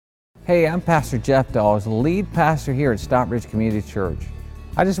Hey, I'm Pastor Jeff Dawes, lead pastor here at Stockbridge Community Church.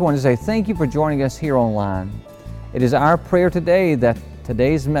 I just want to say thank you for joining us here online. It is our prayer today that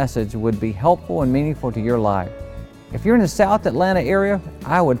today's message would be helpful and meaningful to your life. If you're in the South Atlanta area,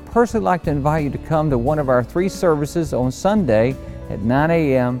 I would personally like to invite you to come to one of our 3 services on Sunday at 9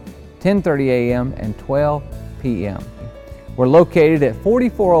 a.m., 10:30 a.m., and 12 p.m. We're located at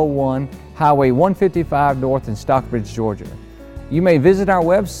 4401 Highway 155 North in Stockbridge, Georgia. You may visit our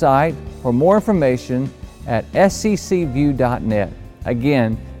website for more information at sccview.net.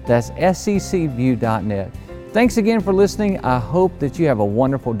 Again, that's sccview.net. Thanks again for listening. I hope that you have a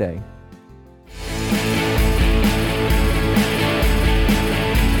wonderful day.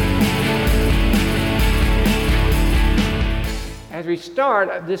 As we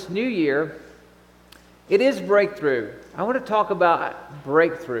start this new year, it is breakthrough. I want to talk about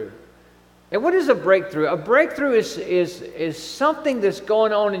breakthrough. And what is a breakthrough? A breakthrough is something that's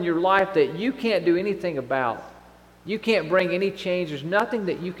going on in your life that you can't do anything about. You can't bring any change. There's nothing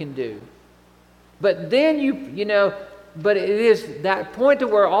that you can do. But then but it is that point to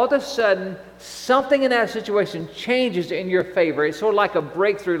where all of a sudden something in that situation changes in your favor. It's sort of like a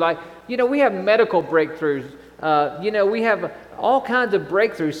breakthrough. Like, we have medical breakthroughs. We have all kinds of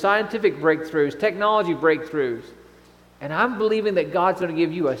breakthroughs, scientific breakthroughs, technology breakthroughs. And I'm believing that God's going to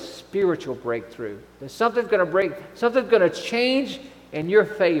give you a spiritual breakthrough. That something's going to change in your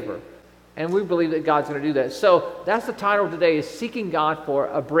favor. And we believe that God's going to do that. So that's the title of today, is Seeking God for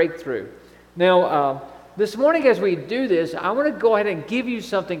a Breakthrough. Now, this morning as we do this, I want to go ahead and give you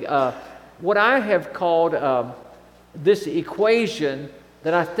something, what I have called this equation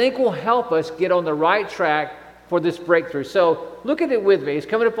that I think will help us get on the right track for this breakthrough. So look at it with me. It's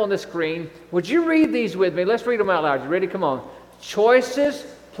coming up on the screen. Would you read these with me? Let's read them out loud. You ready? Come on. Choices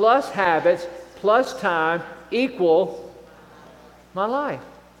plus habits plus time equal my life.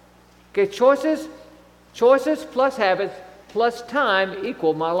 Okay, choices plus habits plus time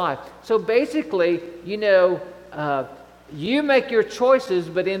equal my life. So basically, you make your choices,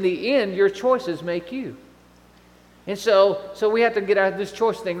 but in the end, your choices make you. And so we have to get out of this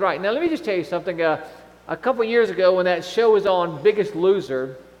choice thing right. Now, let me just tell you something. A couple years ago, when that show was on, Biggest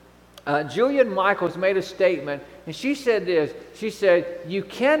Loser, Jillian Michaels made a statement, and she said this. She said, "You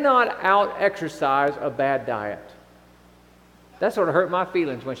cannot out-exercise a bad diet." That sort of hurt my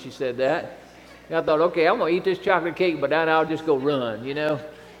feelings when she said that. And I thought, okay, I'm going to eat this chocolate cake, but then I'll just go run,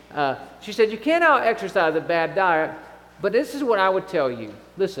 She said, "You can't out-exercise a bad diet," but this is what I would tell you.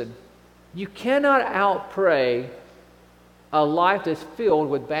 Listen, you cannot out-pray a life that's filled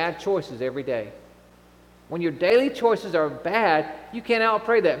with bad choices every day. When your daily choices are bad, you can't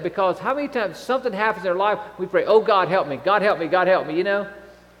out-pray that, because how many times something happens in our life, we pray, "Oh, God, help me, God, help me, God, help me," Let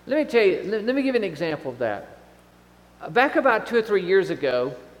me tell you, let me give you an example of that. Back about 2 or 3 years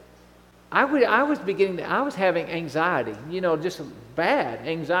ago, I was having anxiety, just bad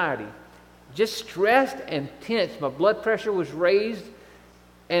anxiety, just stressed and tense. My blood pressure was raised,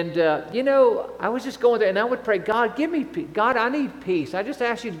 and I was just going there, and I would pray, "God, give me peace. God, I need peace. I just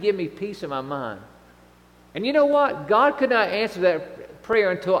ask you to give me peace in my mind." And you know what? God could not answer that prayer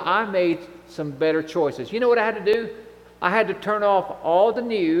until I made some better choices. You know what I had to do? I had to turn off all the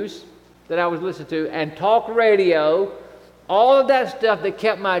news that I was listening to and talk radio, all of that stuff that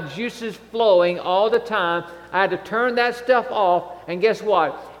kept my juices flowing all the time. I had to turn that stuff off, and guess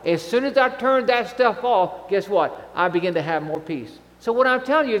what? As soon as I turned that stuff off, guess what? I began to have more peace. So what I'm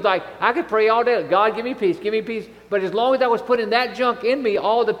telling you is, like, I could pray all day, "God, give me peace, but as long as I was putting that junk in me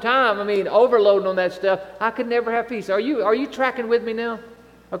all the time, overloading on that stuff, I could never have peace. Are you tracking with me now?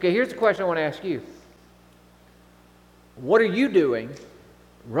 Okay, here's the question I want to ask you. What are you doing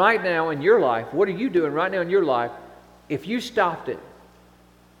right now in your life? What are you doing right now in your life? If you stopped it,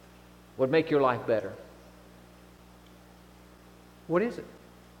 would make your life better? What is it?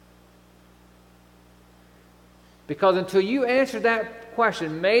 Because until you answer that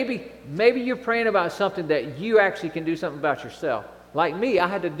question, maybe you're praying about something that you actually can do something about yourself. Like me, I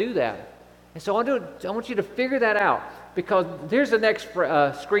had to do that. And so I want you to figure that out, because here's the next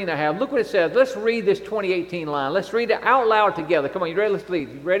screen I have. Look what it says. Let's read this 2018 line. Let's read it out loud together. Come on, you ready? Let's read.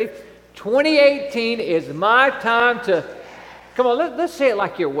 You ready? 2018 is my time to... Come on, let's say it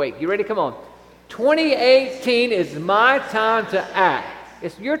like you're awake. You ready? Come on. 2018 is my time to act.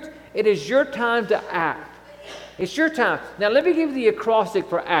 It is your time to act. It's your time. Now, let me give you the acrostic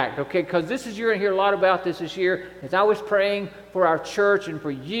for ACT, okay? Because you're going to hear a lot about this year. As I was praying for our church and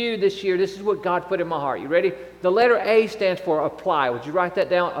for you this year, this is what God put in my heart. You ready? The letter A stands for apply. Would you write that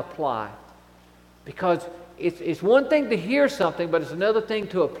down? Apply. Because it's one thing to hear something, but it's another thing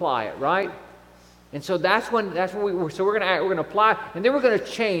to apply it, right? And so that's when so we're going to act, we're going to apply, and then we're going to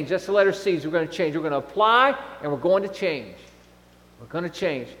change. That's the letter C. We're going to change. We're going to apply, and we're going to change. We're going to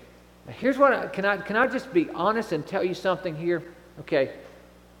change. Now, here's what can I just be honest and tell you something here? Okay.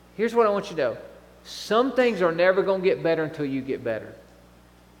 Here's what I want you to know. Some things are never going to get better until you get better.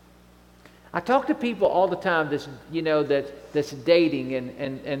 I talk to people all the time that's dating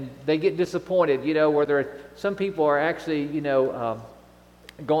and they get disappointed, where some people are actually,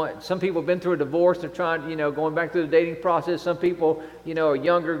 some people have been through a divorce, they're trying, going back through the dating process. Some people, are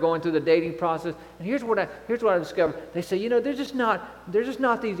younger, going through the dating process. And here's what I discovered. They say, they're just not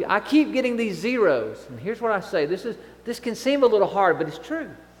these. I keep getting these zeros. And here's what I say. This can seem a little hard, but it's true.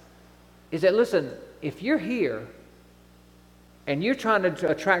 Is that, listen, if you're here and you're trying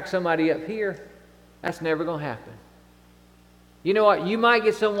to attract somebody up here, that's never going to happen. You know what? You might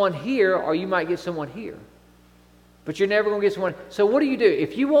get someone here or you might get someone here. But you're never going to get someone. So what do?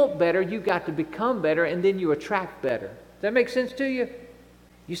 If you want better, you've got to become better, and then you attract better. Does that make sense to you?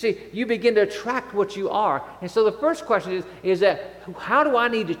 You see, you begin to attract what you are. And so the first question is that, how do I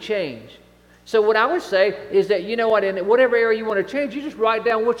need to change? So what I would say is that, in whatever area you want to change, you just write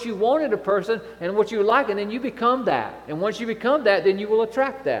down what you want in a person and what you like, and then you become that. And once you become that, then you will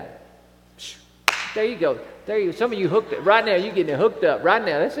attract that. There you go. There you go. Some of you hooked it. Right now, you're getting hooked up. Right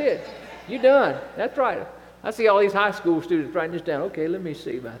now, that's it. You're done. That's right. I see all these high school students writing this down. Okay, let me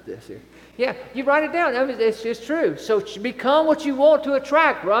see about this here. Yeah, you write it down. I mean, it's just true. So become what you want to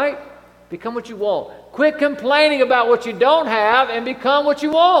attract, right? Become what you want. Quit complaining about what you don't have and become what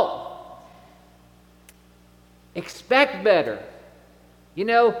you want. Expect better.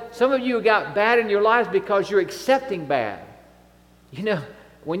 Some of you got bad in your lives because you're accepting bad.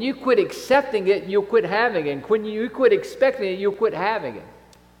 When you quit accepting it, you'll quit having it. And when you quit expecting it, you'll quit having it.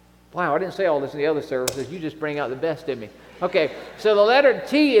 Wow, I didn't say all this in the other services. You just bring out the best in me. Okay, so the letter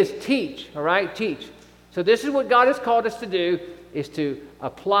T is teach, all right? Teach. So this is what God has called us to do, is to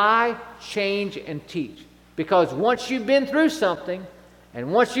apply, change, and teach. Because once you've been through something,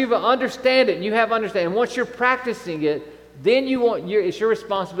 and once you've understand it, and you have understanding, once you're practicing it, then it's your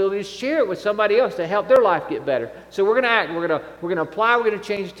responsibility to share it with somebody else to help their life get better. So we're going to act, we're going to apply, we're going to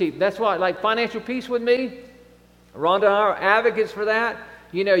change, teach. That's why, like financial peace with me, Rhonda and I are advocates for that.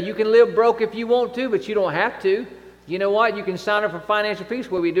 You can live broke if you want to, but you don't have to. You know what? You can sign up for financial peace.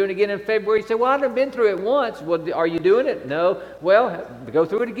 We'll be doing it again in February. You say, well, I've been through it once. Well, are you doing it? No. Well, go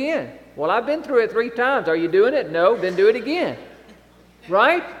through it again. Well, I've been through it 3 times. Are you doing it? No. Then do it again.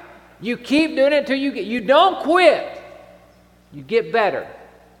 Right? You keep doing it until you don't quit. You get better.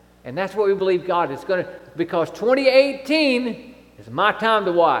 And that's what we believe God is going to, because 2018 is my time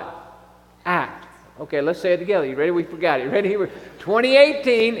to what? Act. Okay, let's say it together. You ready? We forgot it. You ready?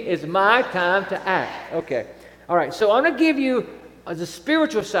 2018 is my time to act. Okay. All right. So I'm going to give you the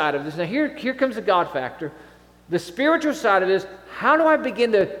spiritual side of this. Now here comes the God factor. The spiritual side of this, how do I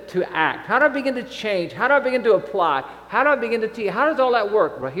begin to act? How do I begin to change? How do I begin to apply? How do I begin to teach? How does all that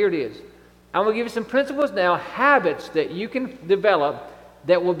work? Well, here it is. I'm going to give you some principles now, habits that you can develop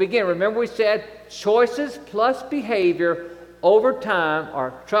that will begin. Remember we said choices plus behavior over time,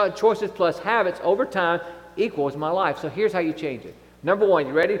 or choices plus habits over time equals my life. So here's how you change it. Number 1,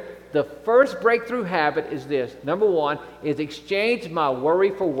 you ready? The first breakthrough habit is this. Number 1 is exchange my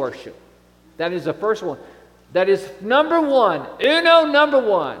worry for worship. That is the first one. That is number 1. Number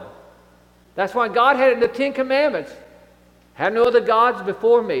 1. That's why God had it in the 10 Commandments. Have no other gods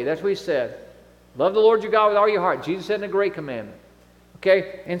before me. That's what he said. Love the Lord your God with all your heart. Jesus said in the Great Commandment.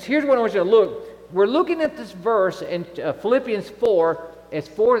 Okay? And here's what I want you to look. We're looking at this verse in Philippians 4. It's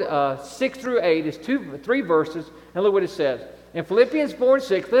 6 through 8. It's 3 verses. And look what it says. In Philippians 4 and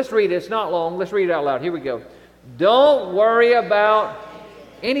 6, let's read it. It's not long. Let's read it out loud. Here we go. Don't worry about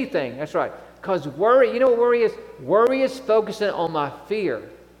anything. That's right. Because worry, you know what worry is? Worry is focusing on my fear.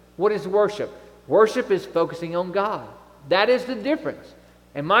 What is worship? Worship is focusing on God. That is the difference.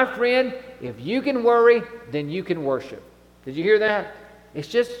 And my friend, if you can worry, then you can worship. Did you hear that? It's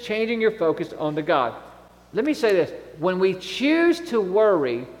just changing your focus onto God. Let me say this. When we choose to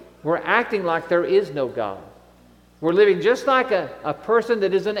worry, we're acting like there is no God. We're living just like a person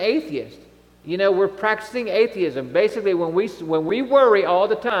that is an atheist. We're practicing atheism. Basically, when we worry all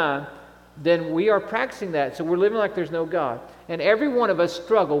the time, then we are practicing that. So we're living like there's no God. And every one of us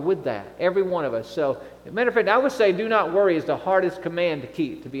struggle with that. Every one of us. So, as a matter of fact, I would say do not worry is the hardest command to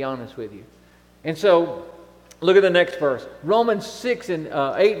keep, to be honest with you. And so, look at the next verse. Romans 8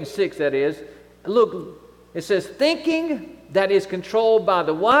 and 6, that is. Look, it says, thinking that is controlled by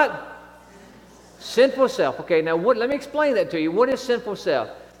the what? Sinful self. Okay, now let me explain that to you. What is sinful self?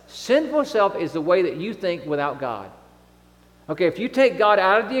 Sinful self is the way that you think without God. Okay, if you take God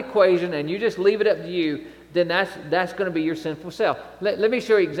out of the equation and you just leave it up to you, then that's going to be your sinful self. Let me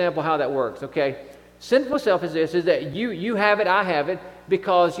show you an example how that works, okay? Sinful self is this, is that you have it, I have it,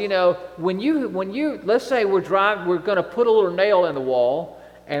 because, you know, when you let's say we're going to put a little nail in the wall,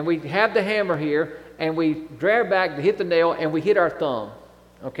 and we have the hammer here, and we drag back to hit the nail, and we hit our thumb,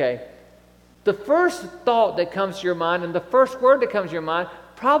 okay? The first thought that comes to your mind and the first word that comes to your mind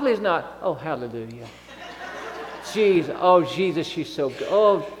probably is not, oh, hallelujah. Jesus, oh, Jesus, she's so good.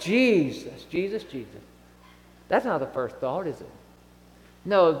 Oh, Jesus, Jesus, Jesus. That's not the first thought, is it?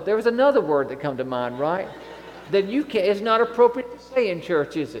 No, there was another word that come to mind, right? That it's not appropriate to say in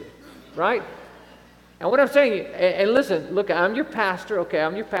church, is it? Right? And what I'm saying, and listen, look, I'm your pastor, okay,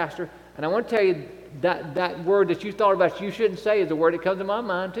 I'm your pastor, and I want to tell you that word that you thought about you shouldn't say is the word that comes to my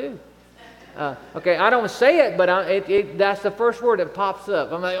mind too. Okay, I don't say it, but that's the first word that pops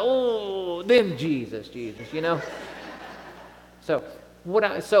up. I'm like, oh, then Jesus, you know. So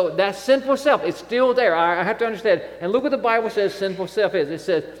that sinful self, it's still there. I have to understand. And look what the Bible says sinful self is. It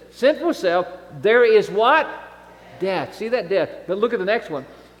says, sinful self, there is what? Death. See that? Death. But look at the next one.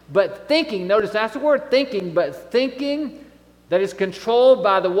 But thinking, notice that's the word thinking, but thinking that is controlled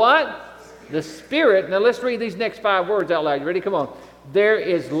by the what? The Spirit. Now let's read these next 5 words out loud. You ready? Come on. There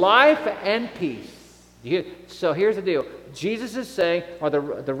is life and peace. So here's the deal. Jesus is saying, or the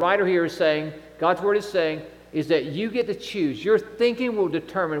writer here is saying, God's word is saying, is that you get to choose. Your thinking will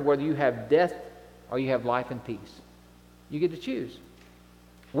determine whether you have death or you have life and peace. You get to choose.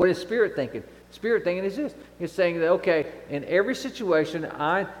 What is spirit thinking? Spirit thinking is this. It's saying that, okay, in every situation,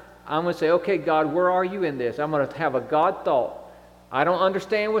 I'm going to say, okay, God, where are you in this? I'm going to have a God thought. I don't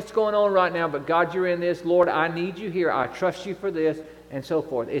understand what's going on right now, but God, you're in this. Lord, I need you here. I trust you for this, and so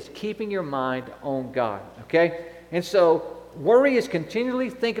forth. It's keeping your mind on God, okay? And so worry is continually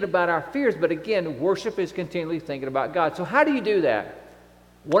thinking about our fears, but again, worship is continually thinking about God. So how do you do that?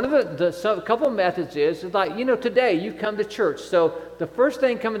 One of a couple of methods is like, you know, today you come to church. So the first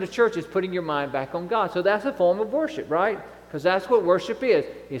thing coming to church is putting your mind back on God. So that's a form of worship, right? Because that's what worship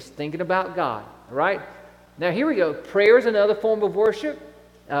is thinking about God, right? Now here we go. Prayer is another form of worship.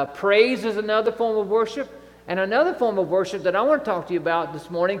 Praise is another form of worship. And another form of worship that I want to talk to you about this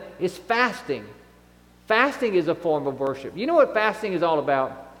morning is fasting. Fasting is a form of worship. You know what fasting is all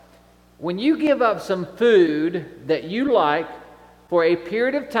about? When you give up some food that you like for a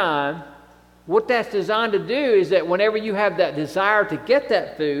period of time, what that's designed to do is that whenever you have that desire to get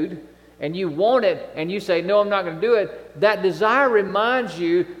that food and you want it and you say, no, I'm not going to do it, that desire reminds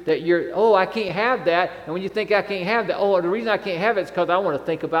you that I can't have that. And when you think I can't have that, the reason I can't have it is because I want to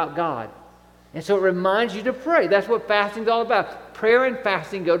think about God. And so it reminds you to pray. That's what fasting is all about. Prayer and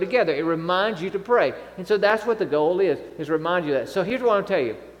fasting go together. It reminds you to pray. And so that's what the goal is remind you of that. So here's what I want to tell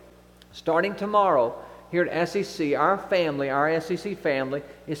you. Starting tomorrow, here at SEC, our SEC family,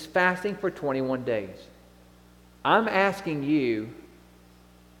 is fasting for 21 days. I'm asking you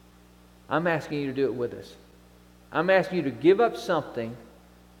to do it with us. I'm asking you to give up something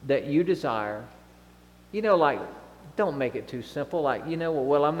that you desire. You know, like, don't make it too simple. Like, you know,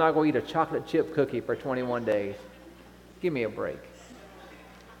 well, I'm not going to eat a chocolate chip cookie for 21 days. Give me a break.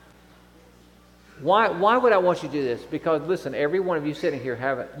 Why would I want you to do this? Because, listen, every one of you sitting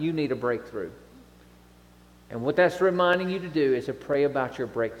here, you need a breakthrough. And what that's reminding you to do is to pray about your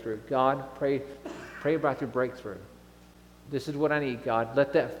breakthrough. God, pray about your breakthrough. This is what I need, God.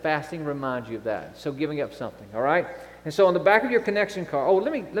 Let that fasting remind you of that. So giving up something, all right? And so on the back of your connection card,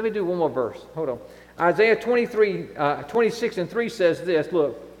 let me do one more verse. Hold on. Isaiah 26:3 says this,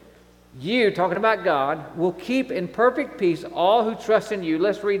 look, you, talking about God, will keep in perfect peace all who trust in you.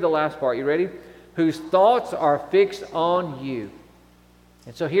 Let's read the last part. You ready? Whose thoughts are fixed on you.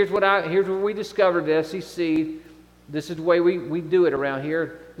 And so here's what we discovered at SEC. This is the way we do it around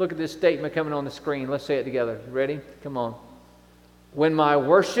here. Look at this statement coming on the screen. Let's say it together. You ready? Come on. When my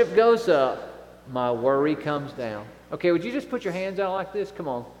worship goes up, my worry comes down. Okay, would you just put your hands out like this? Come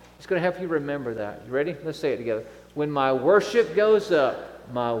on. It's going to help you remember that. You ready? Let's say it together. When my worship goes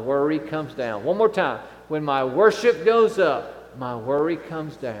up, my worry comes down. One more time. When my worship goes up, my worry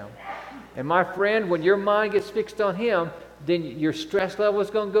comes down. And my friend, when your mind gets fixed on Him, then your stress level is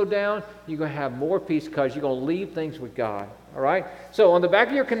going to go down. You're going to have more peace because you're going to leave things with God. All right? So on the back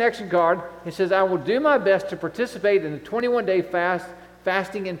of your connection card, it says, I will do my best to participate in the 21-day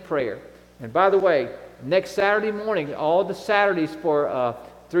fasting and prayer. And by the way, next Saturday morning, all the Saturdays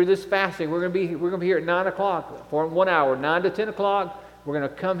through this fasting, we're going to be here at 9 o'clock for 1 hour, 9 to 10 o'clock. We're going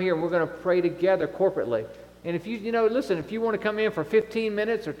to come here and we're going to pray together corporately. And if you listen, if you want to come in for 15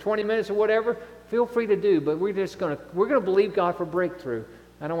 minutes or 20 minutes or whatever, feel free to do. But we're going to believe God for breakthrough.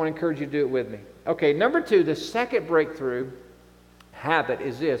 And I want to encourage you to do it with me. Okay, number 2, the second breakthrough habit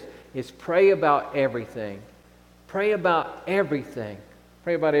is this, is pray about everything. Pray about everything.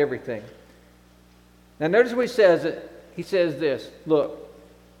 Pray about everything. Now notice what he says. He says this, look,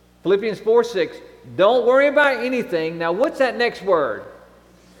 Philippians 4:6, don't worry about anything. Now what's that next word?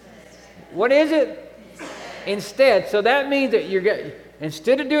 What is it? Instead. So that means that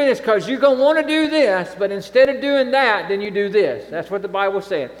instead of doing this, because you're going to want to do this, but instead of doing that, then you do this. That's what the Bible's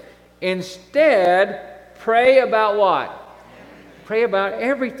saying. Instead, pray about what? Pray about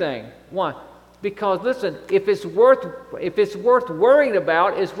everything. Why? Because listen, if it's worth worrying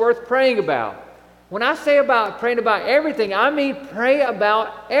about, it's worth praying about. When I say about praying about everything, I mean pray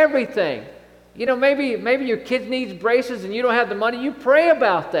about everything. You know, maybe your kid needs braces and you don't have the money. You pray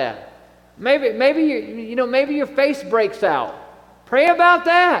about that. Maybe your face breaks out. Pray about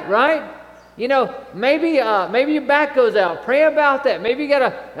that, right? You know, maybe your back goes out. Pray about that. Maybe you got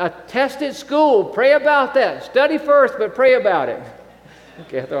a test at school. Pray about that. Study first, but pray about it.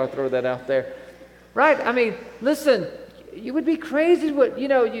 Okay, I thought I'd throw that out there. Right? I mean, listen, you would be crazy.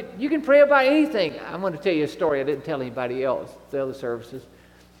 You can pray about anything. I'm going to tell you a story I didn't tell anybody else, the other services.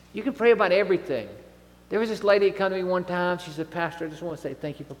 You can pray about everything. There was this lady that came to me one time. She said, Pastor, I just want to say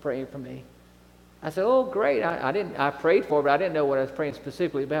thank you for praying for me. I said, oh, great. I prayed for her, but I didn't know what I was praying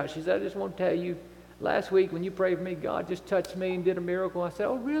specifically about. She said, I just want to tell you, last week when you prayed for me, God just touched me and did a miracle. I said,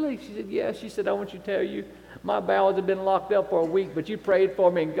 oh, really? She said, yes. She said, I want you to tell you, my bowels have been locked up for a week, but you prayed for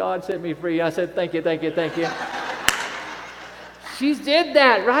me and God set me free. I said, thank you, thank you, thank you. She did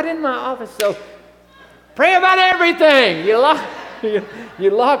that right in my office. So pray about everything. You're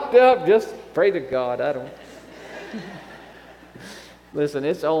locked up, just pray to God. I don't. Listen,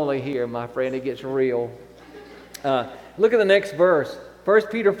 it's only here, my friend. It gets real. Look at the next verse. 1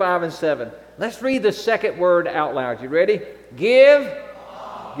 Peter 5:7. Let's read the second word out loud. You ready? Give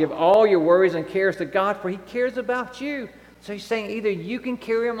all your worries and cares to God, for He cares about you. So he's saying either you can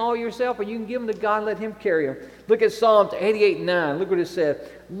carry them all yourself or you can give them to God and let Him carry them. Look at Psalms 88:9. Look what it says.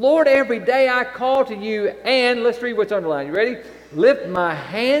 Lord, every day I call to you and, let's read what's underlined. You ready? Lift my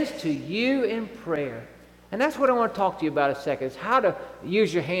hands to you in prayer. And that's what I want to talk to you about a second, is how to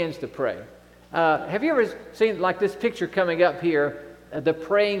use your hands to pray. Have you ever seen, like this picture coming up here, the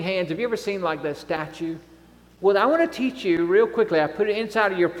praying hands? Have you ever seen like that statue? Well, I want to teach you real quickly. I put it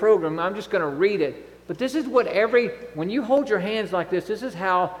inside of your program. I'm just going to read it. But this is what when you hold your hands like this is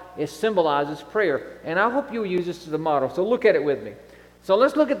how it symbolizes prayer. And I hope you'll use this as a model. So look at it with me. So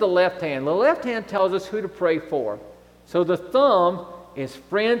let's look at the left hand. The left hand tells us who to pray for. So the thumb is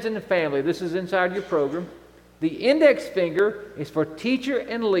friends and family. This is inside your program. The index finger is for teacher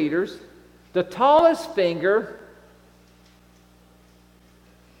and leaders. The tallest finger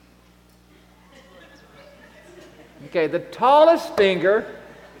the tallest finger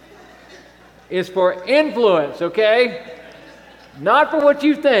is for influence, okay? Not for what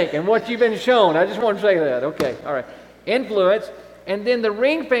you think and what you've been shown. I just want to say that. Okay, all right. Influence. And then the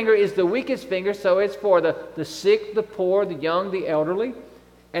ring finger is the weakest finger, so it's for the sick, the poor, the young, the elderly.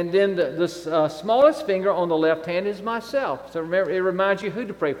 And then the smallest finger on the left hand is myself. So remember, it reminds you who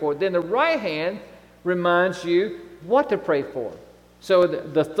to pray for. Then the right hand reminds you what to pray for. So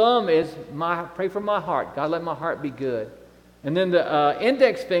the thumb is pray for my heart. God, let my heart be good. And then the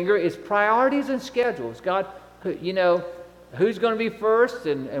index finger is priorities and schedules. God, who's going to be first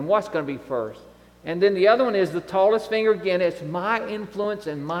and what's going to be first. And then the other one is the tallest finger. Again, it's my influence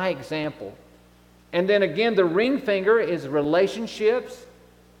and my example. And then again, the ring finger is relationships.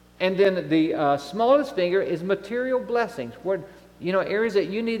 And then the smallest finger is material blessings. Areas that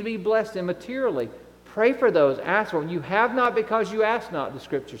you need to be blessed in materially. Pray for those. Ask for them. You have not because you ask not, the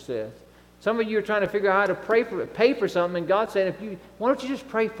Scripture says. Some of you are trying to figure out how to pay for something, and God's saying, why don't you just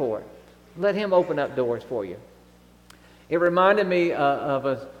pray for it? Let Him open up doors for you. It reminded me of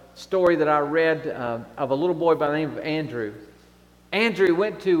a story that I read of a little boy by the name of Andrew. Andrew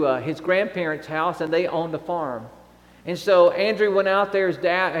went to his grandparents' house, and they owned a farm. And so Andrew went out there.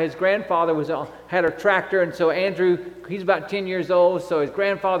 His grandfather had a tractor, and so Andrew, he's about 10 years old, so his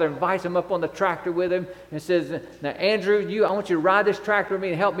grandfather invites him up on the tractor with him and says, now Andrew, I want you to ride this tractor with me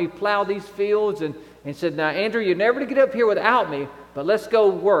and help me plow these fields. And said, now Andrew, you're never to get up here without me, but let's go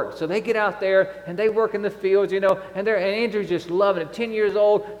work. So they get out there and they work in the fields, and Andrew's just loving it. 10 years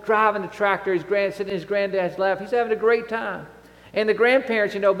old, driving the tractor, sitting in his granddad's lap. He's having a great time. And the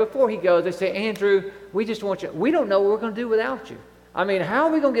grandparents, before he goes, they say, Andrew, we just want you. We don't know what we're going to do without you. I mean, how are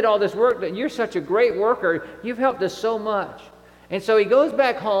we going to get all this work done? You're such a great worker. You've helped us so much. And so he goes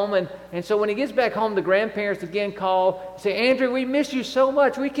back home, and so when he gets back home, the grandparents again call, say, Andrew, we miss you so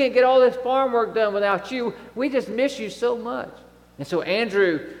much. We can't get all this farm work done without you. We just miss you so much. And so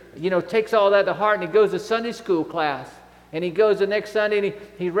Andrew, takes all that to heart, and he goes to Sunday school class. And he goes the next Sunday and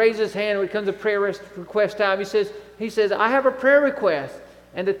he raises his hand when it comes to prayer request time. He says, I have a prayer request.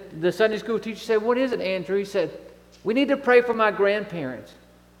 And the Sunday school teacher said, what is it, Andrew? He said, we need to pray for my grandparents.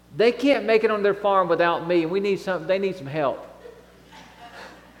 They can't make it on their farm without me, and they need some help.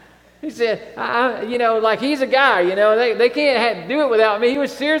 He said, like he's a guy, they can't do it without me. He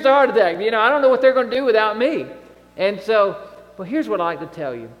was serious heart attack. I don't know what they're going to do without me. And so, but here's what I like to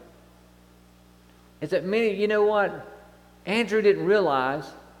tell you. Is that Andrew didn't realize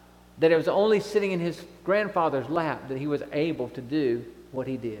that it was only sitting in his grandfather's lap that he was able to do what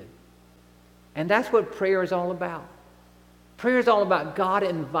he did. And that's what prayer is all about. Prayer is all about God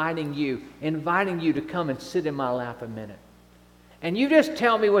inviting you to come and sit in my lap a minute. And you just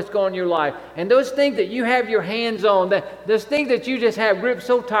tell me what's going on in your life. And those things that you have your hands on, those things that you just have gripped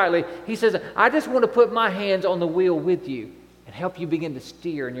so tightly, he says, I just want to put my hands on the wheel with you and help you begin to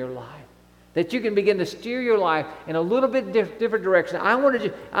steer in your life. That you can begin to steer your life in a little bit different direction. I want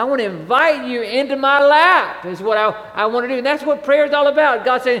to invite you into my lap is what I want to do. And that's what prayer is all about.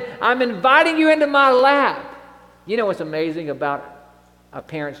 God saying, I'm inviting you into my lap. You know what's amazing about a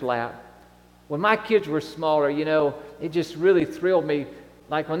parent's lap? When my kids were smaller, it just really thrilled me.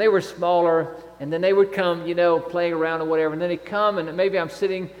 Like when they were smaller and then they would come, playing around or whatever. And then they'd come and maybe I'm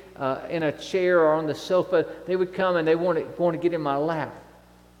sitting in a chair or on the sofa. They would come and they want to get in my lap.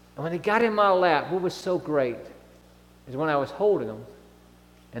 And when they got in my lap, what was so great is when I was holding them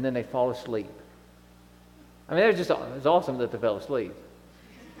and then they fall asleep. I mean, it was awesome that they fell asleep.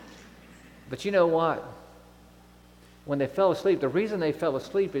 But you know what? When they fell asleep, the reason they fell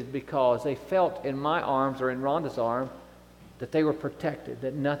asleep is because they felt in my arms or in Rhonda's arm that they were protected,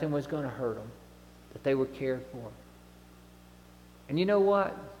 that nothing was going to hurt them, that they were cared for. And you know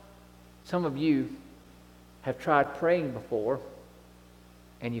what? Some of you have tried praying before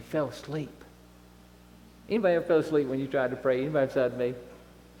and you fell asleep. Anybody ever fell asleep when you tried to pray? Anybody beside me?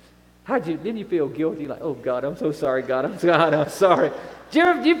 Didn't you feel guilty? Like, oh God, I'm so sorry, God, I'm sorry. Do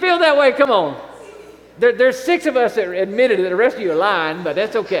you feel that way? Come on. There's 6 of us that admitted it. The rest of you are lying, but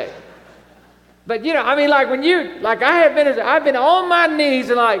that's okay. But I've been on my knees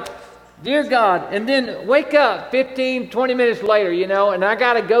and like, dear God, and then wake up 15, 20 minutes later, and I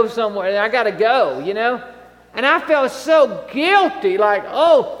got to go somewhere, and I got to go, And I felt so guilty, like,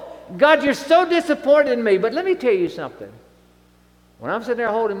 oh, God, you're so disappointed in me. But let me tell you something. When I'm sitting there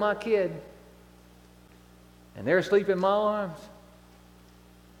holding my kid, and they're asleep in my arms,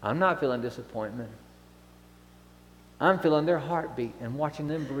 I'm not feeling disappointment. I'm feeling their heartbeat and watching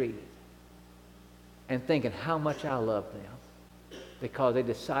them breathe and thinking how much I love them because they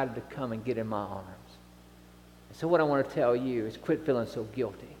decided to come and get in my arms. And so what I want to tell you is quit feeling so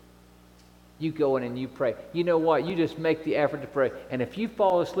guilty. You go in and you pray. You know what? You just make the effort to pray. And if you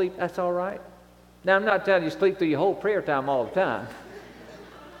fall asleep, that's all right. Now, I'm not telling you to sleep through your whole prayer time all the time.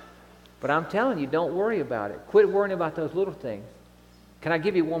 But I'm telling you, don't worry about it. Quit worrying about those little things. Can I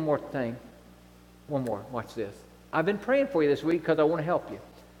give you one more thing? One more. Watch this. I've been praying for you this week because I want to help you.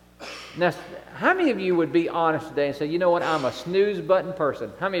 Now, how many of you would be honest today and say, you know what, I'm a snooze button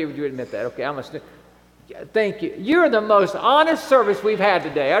person? How many of you would admit that? Okay, I'm a snooze. Thank you. You're the most honest service we've had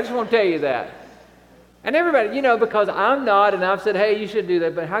today. I just want to tell you that. And everybody, because I'm not, and I've said, hey, you should do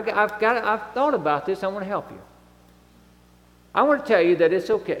that, but I've thought about this. I want to help you. I want to tell you that it's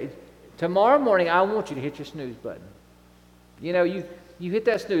okay. Tomorrow morning, I want you to hit your snooze button. You hit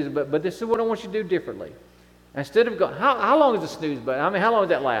that snooze button, but this is what I want you to do differently. Instead of going, how long is the snooze button? I mean, how long does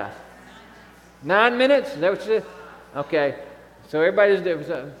that last? 9 minutes? Is that what you said? Okay. So everybody's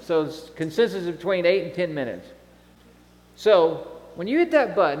different. So consensus is between 8 and 10 minutes. So when you hit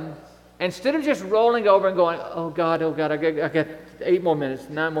that button, instead of just rolling over and going, oh God, I got 8 more minutes,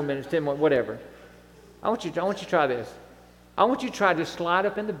 9 more minutes, 10 more, whatever. I want you to try this. I want you to try to slide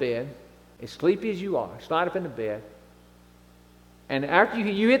up in the bed, as sleepy as you are, slide up in the bed. And after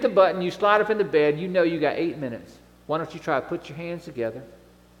you hit the button, you slide up in the bed, you got 8 minutes. Why don't you try to put your hands together?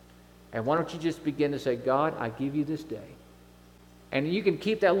 And why don't you just begin to say, God, I give you this day. And you can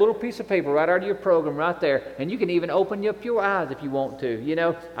keep that little piece of paper right out of your program right there. And you can even open up your eyes if you want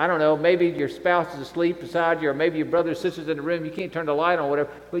to. I don't know, maybe your spouse is asleep beside you, or maybe your brother or sister's in the room, you can't turn the light on, whatever.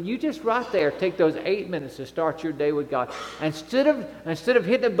 But you just right there take those 8 minutes to start your day with God. Instead of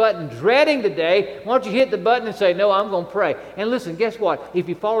hitting the button, dreading the day, why don't you hit the button and say, no, I'm going to pray. And listen, guess what? If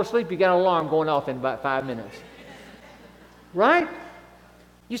you fall asleep, you got an alarm going off in about 5 minutes. Right?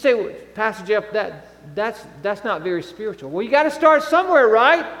 You say, well, Pastor Jeff, that's not very spiritual. Well, you got to start somewhere,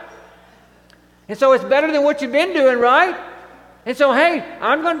 right? And so it's better than what you've been doing, right? And so, hey,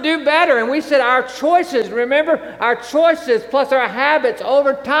 I'm going to do better. And we said our choices, remember, our choices plus our habits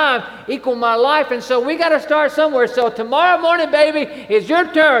over time equal my life. And so we got to start somewhere. So tomorrow morning, baby, is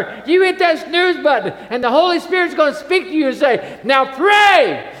your turn. You hit that snooze button, and the Holy Spirit's going to speak to you and say, now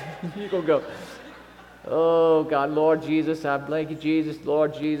pray. You're going to go, oh, God, Lord Jesus, I thank you, Jesus.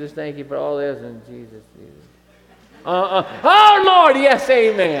 Lord Jesus, thank you for all this. And Jesus. Oh, Lord, yes,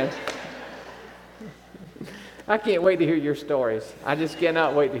 amen. I can't wait to hear your stories. I just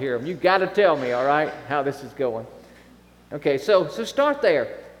cannot wait to hear them. You've got to tell me, all right, how this is going. Okay, so start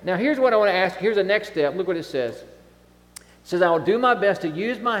there. Now, here's what I want to ask. Here's the next step. Look what it says. It says, I will do my best to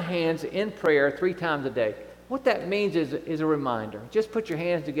use my hands in prayer 3 times a day. What that means is a reminder. Just put your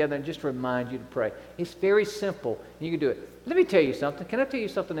hands together and just remind you to pray. It's very simple. You can do it. Let me tell you something. Can I tell you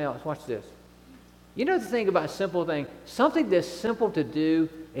something else? Watch this. You know the thing about simple thing? Something that's simple to do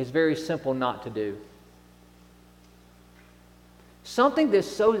is very simple not to do. Something that's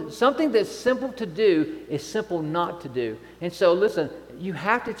simple to do is simple not to do. And so, listen, you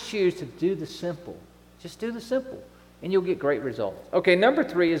have to choose to do the simple. Just do the simple, and you'll get great results. Okay, number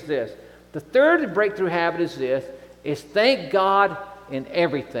 3 is this. The third breakthrough habit is this, is thank God in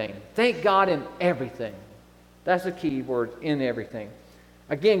everything. Thank God in everything. That's the key word, in everything.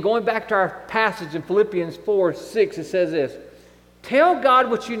 Again, going back to our passage in Philippians 4:6, it says this, tell God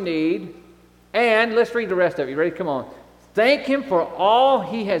what you need, and let's read the rest of it. You ready? Come on. Thank Him for all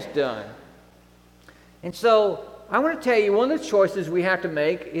He has done. And so I want to tell you, one of the choices we have to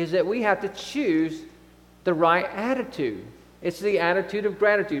make is that we have to choose the right attitude. It's the attitude of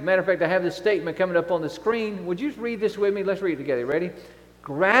gratitude. Matter of fact, I have this statement coming up on the screen. Would you read this with me? Let's read it together. Ready?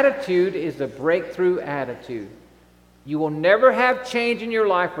 Gratitude is the breakthrough attitude. You will never have change in your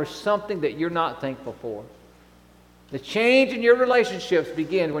life for something that you're not thankful for. The change in your relationships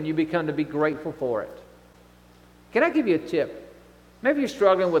begins when you become to be grateful for it. Can I give you a tip? Maybe you're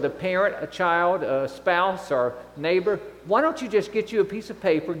struggling with a parent, a child, a spouse, or neighbor. Why don't you just get you a piece of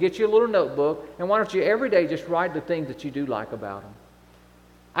paper, get you a little notebook, and why don't you every day just write the things that you do like about them?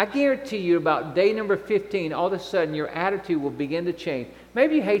 I guarantee you about day number 15, all of a sudden your attitude will begin to change.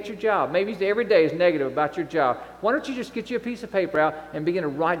 Maybe you hate your job. Maybe every day is negative about your job. Why don't you just get you a piece of paper out and begin to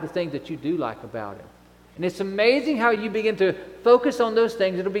write the things that you do like about it? And it's amazing how you begin to focus on those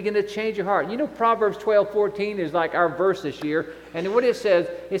things. It'll begin to change your heart. You know, Proverbs 12:14 is like our verse this year. And what it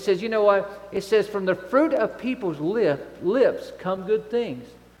says, you know what? It says, from the fruit of people's lips come good things.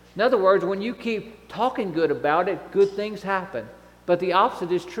 In other words, when you keep talking good about it, good things happen. But the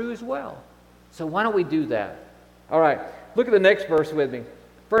opposite is true as well. So why don't we do that? All right, look at the next verse with me.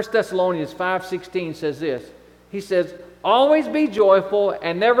 1 Thessalonians 5:16 says this. He says, always be joyful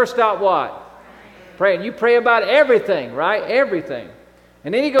and never stop what? Praying. You pray about everything, right? Everything.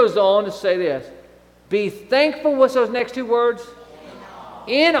 And then he goes on to say this. Be thankful. What's those next 2 words?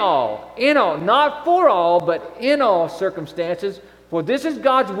 In all. In all. Not for all, but in all circumstances. For this is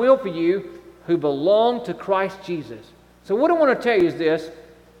God's will for you who belong to Christ Jesus. So what I want to tell you is this.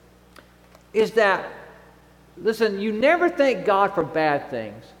 Is that, listen, you never thank God for bad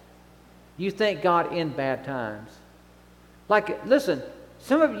things. You thank God in bad times. Like, listen,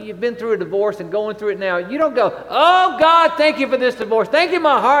 some of you have been through a divorce and going through it now. You don't go, oh, God, thank you for this divorce. Thank you,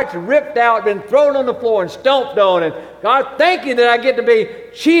 my heart's ripped out, been thrown on the floor and stomped on. And God, thank you that I get to be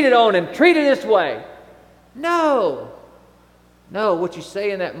cheated on and treated this way. No. No, what you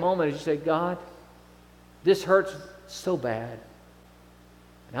say in that moment is you say, God, this hurts so bad.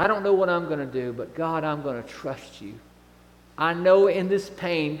 And I don't know what I'm going to do, but God, I'm going to trust you. I know in this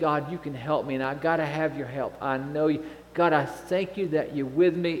pain, God, you can help me, and I've got to have your help. I know you. God, I thank you that you're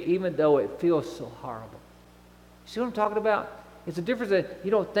with me, even though it feels so horrible. See what I'm talking about? It's a difference that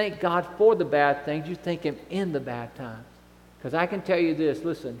you don't thank God for the bad things, you thank Him in the bad times. Because I can tell you this,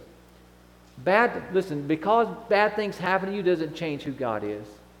 listen, because bad things happen to you doesn't change who God is.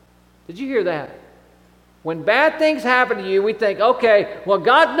 Did you hear that? When bad things happen to you, we think, okay, well,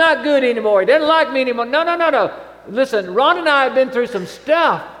 God's not good anymore. He doesn't like me anymore. No. Listen, Ron and I have been through some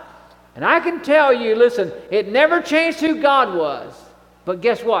stuff. And I can tell you, listen, it never changed who God was. But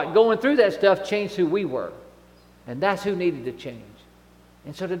guess what? Going through that stuff changed who we were. And that's who needed to change.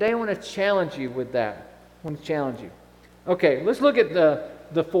 And so today I want to challenge you with that. I want to challenge you. Okay, let's look at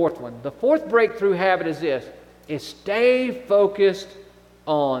the fourth one. The fourth breakthrough habit is this. Is stay focused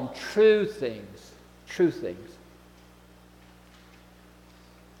on true things. True things.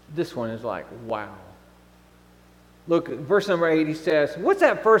 This one is like, wow. Look, verse number 8, he says, what's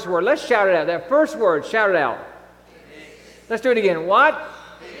that first word? Let's shout it out. That first word, shout it out. Fix. Let's do it again. What?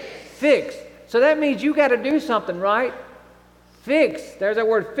 Fix. So that means you got to do something, right? Fix. There's that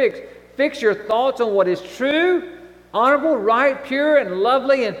word fix. Fix your thoughts on what is true honorable, right, pure, and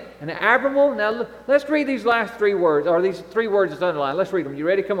lovely, and admirable. Now, let's read these last three words, or these three words that's underlined. Let's read them. You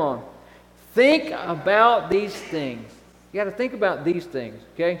ready? Come on. Think about these things. You got to think about these things,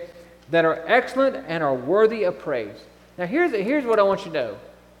 okay, that are excellent and are worthy of praise. Now, here's what I want you to know.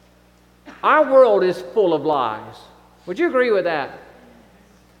 Our world is full of lies. Would you agree with that?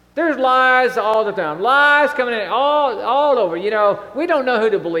 There's lies all the time. Lies coming in all over. You know, we don't know who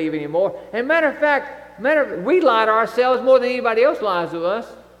to believe anymore. And matter of fact, we lie to ourselves more than anybody else lies to us.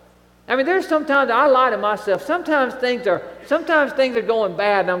 I mean, there's sometimes I lie to myself. Sometimes things are going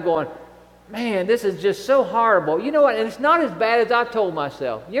bad, and I'm going, man, this is just so horrible. You know what? And it's not as bad as I told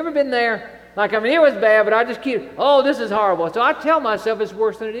myself. You ever been there? Like, I mean, it was bad, but I just keep, oh, this is horrible. So I tell myself it's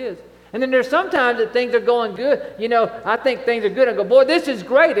worse than it is. And then there's sometimes that things are going good. You know, I think things are good. I go, boy, this is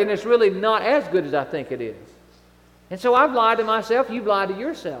great. And it's really not as good as I think it is. And so I've lied to myself. You've lied to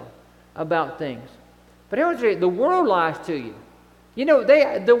yourself about things. But I want to tell you, the world lies to you. You know,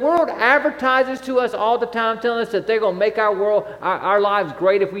 the world advertises to us all the time, telling us that they're going to make our lives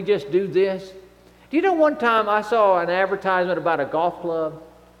great if we just do this. Do you know one time I saw an advertisement about a golf club?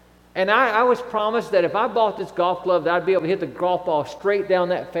 And I was promised that if I bought this golf club, that I'd be able to hit the golf ball straight down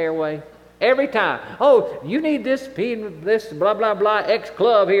that fairway. Every time. Oh, you need this blah, blah, blah, X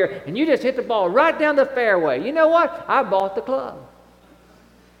club here. And you just hit the ball right down the fairway. You know what? I bought the club.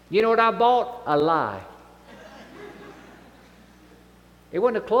 You know what I bought? A lie. It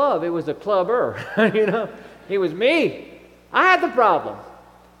wasn't a club. It was a clubber. You know, it was me. I had the problem.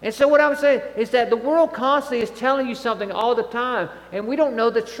 And so what I'm saying is that the world constantly is telling you something all the time, and we don't know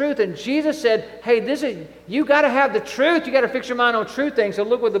the truth. And Jesus said, hey, you got to have the truth. You got to fix your mind on true things. So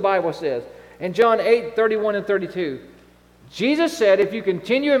look what the Bible says. In John 8:31 and 32, Jesus said, if you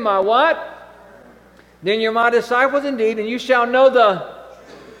continue in my what? Then you're my disciples indeed, and you shall know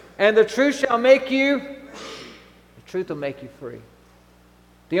and the truth shall make you, the truth will make you free.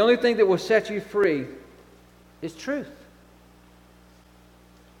 The only thing that will set you free is truth.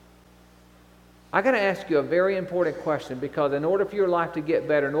 I got to ask you a very important question, because in order for your life to get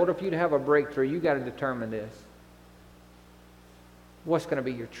better, in order for you to have a breakthrough, you got to determine this. What's going to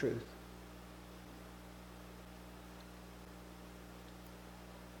be your truth?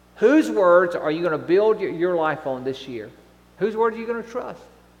 Whose words are you going to build your life on this year? Whose words are you going to trust?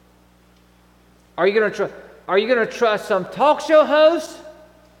 Are you going to trust some talk show host?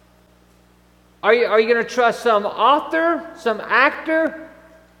 Are you going to trust some author, some actor,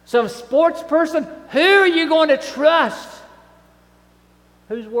 some sports person? Who are you going to trust?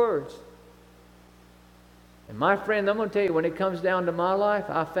 Whose words? And my friend, I'm going to tell you, when it comes down to my life,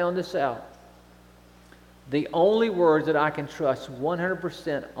 I found this out. The only words that I can trust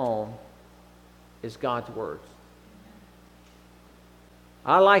 100% on is God's words.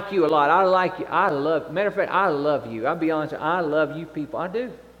 I like you a lot. Matter of fact, I love you. I'll be honest, I love you people. I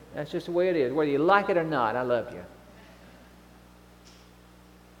do. That's just the way it is. Whether you like it or not, I love you.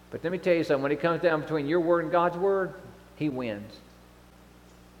 But let me tell you something. When it comes down between your word and God's word, He wins.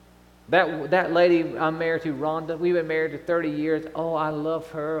 That lady I'm married to, Rhonda, we've been married for 30 years. Oh, I love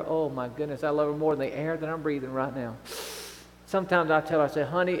her. Oh, my goodness. I love her more than the air that I'm breathing right now. Sometimes I tell her, I say,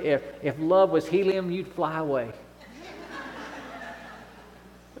 honey, if love was helium, you'd fly away.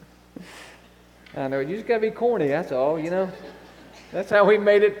 I know, you just got to be corny, that's all, you know. That's how we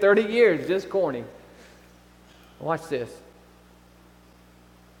made it 30 years, just corny. Watch this.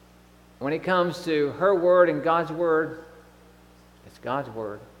 When it comes to her word and God's word, it's God's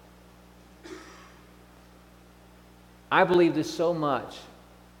word. I believe this so much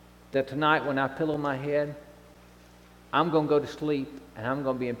that tonight when I pillow my head, I'm going to go to sleep and I'm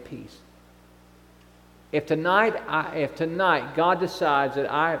going to be in peace. If tonight God decides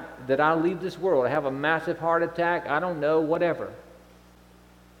that I leave this world, I have a massive heart attack, I don't know, whatever.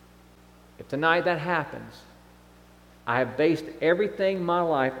 If tonight that happens, I have based everything in my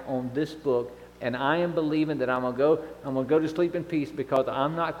life on this book, and I am believing that I'm going to go to sleep in peace because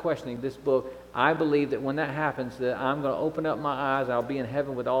I'm not questioning this book. I believe that when that happens, that I'm going to open up my eyes and I'll be in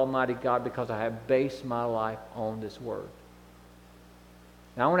heaven with Almighty God because I have based my life on this word.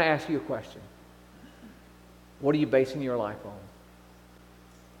 Now I want to ask you a question. What are you basing your life on?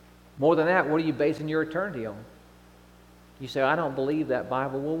 More than that, what are you basing your eternity on? You say, I don't believe that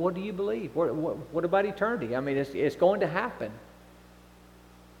Bible. Well, what do you believe? What about eternity? I mean, it's going to happen.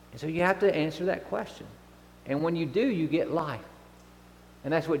 And so you have to answer that question. And when you do, you get life.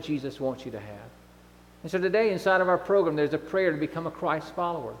 And that's what Jesus wants you to have. And so today, inside of our program, there's a prayer to become a Christ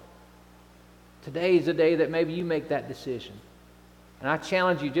follower. Today is the day that maybe you make that decision. And I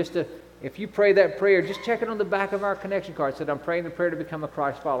challenge you just to, if you pray that prayer, just check it on the back of our connection card. It said, I'm praying the prayer to become a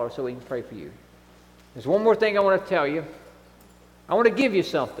Christ follower so we can pray for you. There's one more thing I want to tell you. I want to give you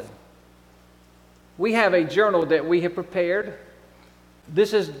something. We have a journal that we have prepared.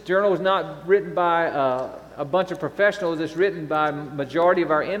 This journal is not written by a bunch of professionals. It's written by a majority of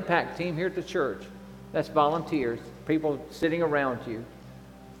our impact team here at the church. That's volunteers, people sitting around you.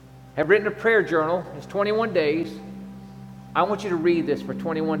 Have written a prayer journal. It's 21 days. I want you to read this for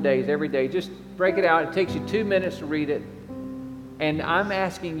 21 days every day. Just break it out. It takes you 2 minutes to read it. And I'm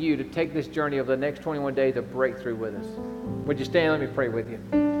asking you to take this journey over the next 21 days of breakthrough with us. Would you stand? Let me pray with you.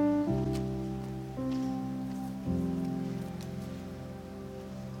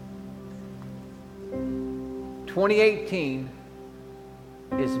 "2018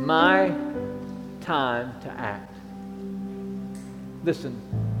 is my time to act." Listen,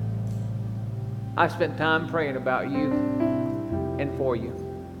 I've spent time praying about you and for you.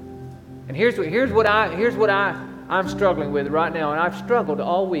 And here's what I'm struggling with right now, and I've struggled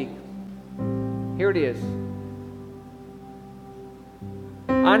all week. Here it is.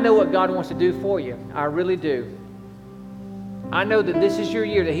 I know what God wants to do for you. I really do. I know that this is your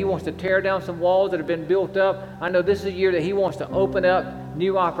year that He wants to tear down some walls that have been built up. I know this is a year that He wants to open up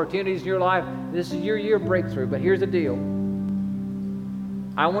new opportunities in your life. This is your year of breakthrough. But here's the deal.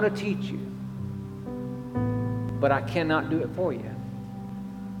 I want to teach you, but I cannot do it for you.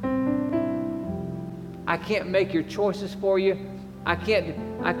 I can't make your choices for you. I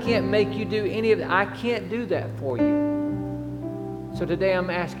can't make you do any of that. I can't do that for you. So today I'm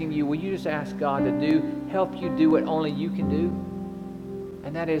asking you, will you just ask God to help you do what only you can do?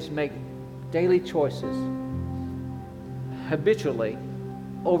 And that is make daily choices habitually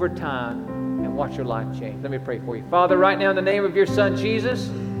over time and watch your life change. Let me pray for you. Father, right now in the name of your Son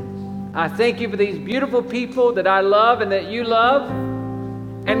Jesus, I thank you for these beautiful people that I love and that you love.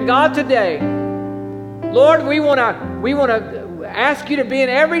 And God, today, Lord, we want to ask you to be in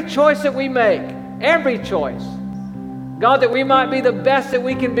every choice that we make, every choice. God, that we might be the best that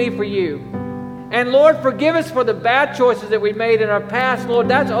we can be for you. And Lord, forgive us for the bad choices that we made in our past. Lord,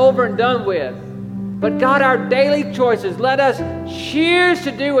 that's over and done with. But God, our daily choices, let us choose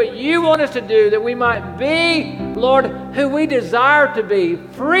to do what you want us to do, that we might be, Lord, who we desire to be,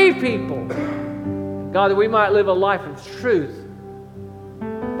 free people. God, that we might live a life of truth.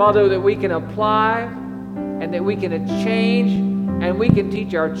 Father, that we can apply and that we can change and we can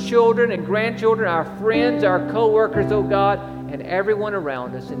teach our children and grandchildren, our friends, our co-workers, oh God, and everyone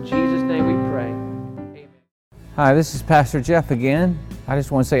around us. In Jesus' name we pray. Amen. Hi, this is Pastor Jeff again. I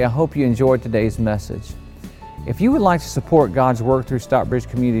just want to say I hope you enjoyed today's message. If you would like to support God's work through Stockbridge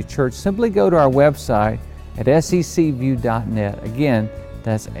Community Church, simply go to our website at sccview.net. Again,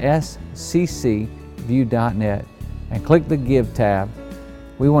 that's sccview.net, and click the Give tab.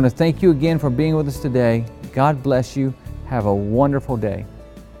 We want to thank you again for being with us today. God bless you. Have a wonderful day.